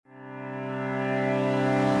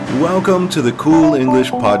Welcome to the Cool English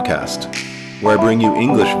Podcast, where I bring you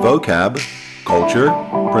English vocab, culture,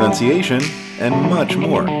 pronunciation, and much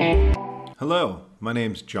more. Hello, my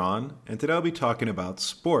name's John, and today I'll be talking about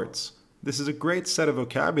sports. This is a great set of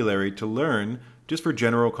vocabulary to learn just for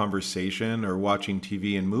general conversation or watching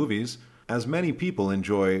TV and movies, as many people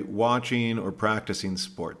enjoy watching or practicing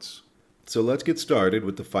sports. So let's get started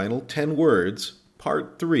with the final 10 words,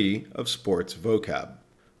 part 3 of sports vocab.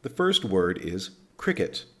 The first word is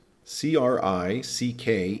cricket. C-R-I-C-K-E-T.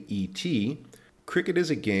 Cricket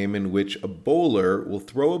is a game in which a bowler will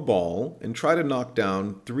throw a ball and try to knock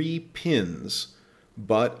down 3 pins,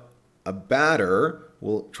 but a batter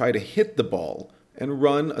will try to hit the ball and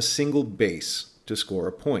run a single base to score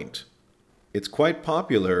a point. It's quite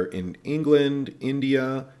popular in England,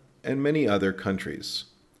 India, and many other countries.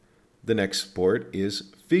 The next sport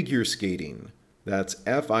is figure skating. That's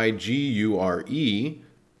F-I-G-U-R-E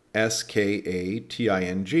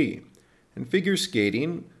S-K-A-T-I-N-G. And figure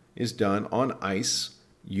skating is done on ice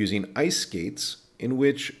using ice skates in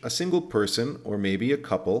which a single person or maybe a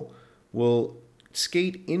couple will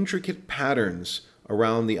skate intricate patterns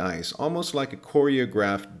around the ice, almost like a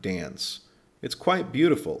choreographed dance. It's quite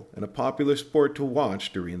beautiful and a popular sport to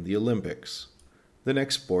watch during the Olympics. The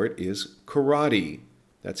next sport is karate.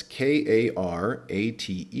 That's K-A-R-A-T-E.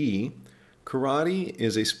 Karate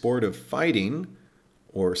is a sport of fighting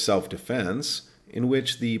or self-defense, in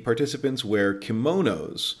which the participants wear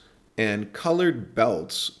kimonos and colored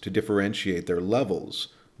belts to differentiate their levels,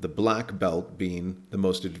 the black belt being the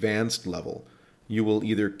most advanced level. You will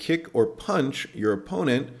either kick or punch your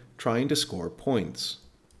opponent trying to score points.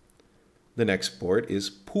 The next sport is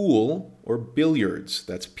pool or billiards.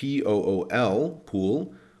 That's P-O-O-L,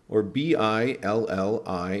 pool, or B-I-L-L-I-A-R-D-S,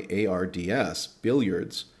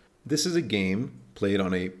 billiards. This is a game played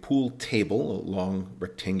on a pool table, a long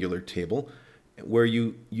rectangular table, where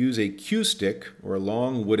you use a cue stick or a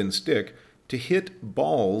long wooden stick to hit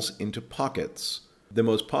balls into pockets. The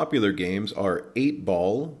most popular games are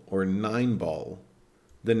 8-ball or 9-ball.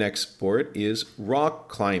 The next sport is rock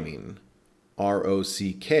climbing,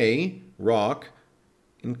 R-O-C-K, rock,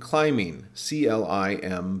 and climbing,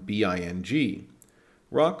 C-L-I-M-B-I-N-G.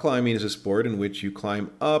 Rock climbing is a sport in which you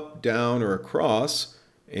climb up, down, or across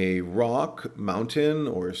a rock, mountain,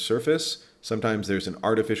 or surface. Sometimes there's an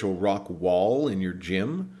artificial rock wall in your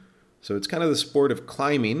gym. So it's kind of the sport of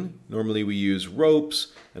climbing. Normally we use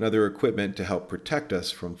ropes and other equipment to help protect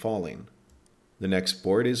us from falling. The next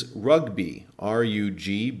sport is rugby,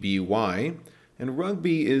 R-U-G-B-Y. And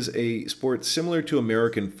rugby is a sport similar to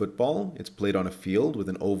American football. It's played on a field with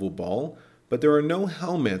an oval ball, but there are no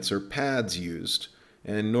helmets or pads used.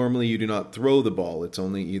 And normally you do not throw the ball. It's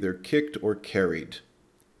only either kicked or carried.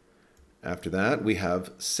 After that, we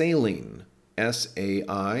have sailing, S-A-I-L-I-N-G,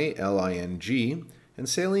 and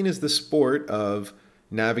sailing is the sport of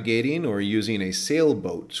navigating or using a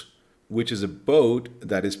sailboat, which is a boat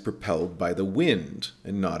that is propelled by the wind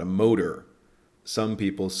and not a motor. Some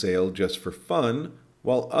people sail just for fun,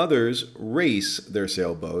 while others race their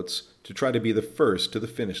sailboats to try to be the first to the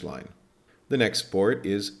finish line. The next sport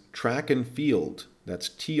is track and field, that's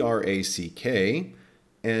T-R-A-C-K,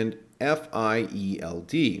 and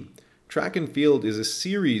F-I-E-L-D. Track and field is a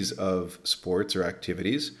series of sports or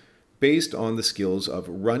activities based on the skills of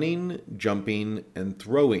running, jumping, and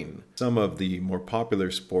throwing. Some of the more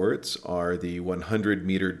popular sports are the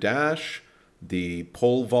 100-meter dash, the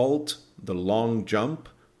pole vault, the long jump,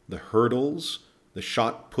 the hurdles, the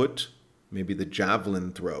shot put, maybe the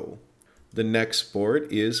javelin throw. The next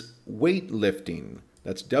sport is weightlifting.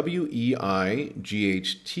 That's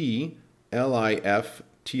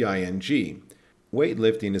W-E-I-G-H-T-L-I-F-T-I-N-G.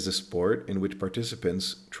 Weightlifting is a sport in which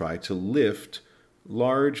participants try to lift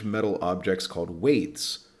large metal objects called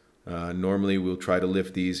weights. Normally we'll try to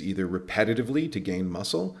lift these either repetitively to gain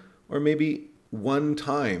muscle or maybe one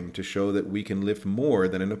time to show that we can lift more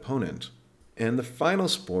than an opponent. And the final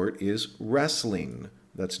sport is wrestling.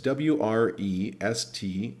 That's W-R-E-S-T-L-I-N-G.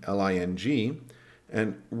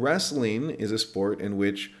 And wrestling is a sport in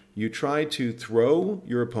which you try to throw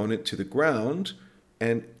your opponent to the ground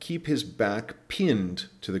and keep his back pinned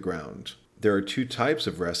to the ground. There are 2 types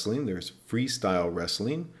of wrestling. There's freestyle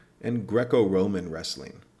wrestling and Greco-Roman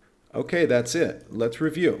wrestling. Okay, that's it. Let's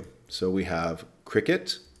review. So we have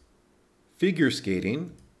cricket, figure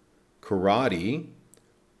skating, karate,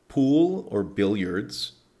 pool or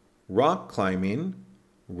billiards, rock climbing,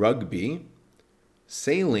 rugby,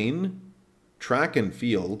 sailing, track and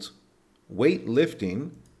field,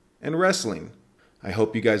 weightlifting, and wrestling. I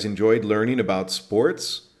hope you guys enjoyed learning about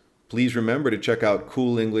sports. Please remember to check out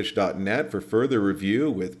coolenglish.net for further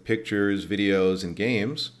review with pictures, videos, and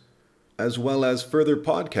games. as well as further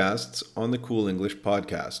podcasts on the Cool English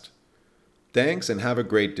Podcast. Thanks and have a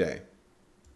great day.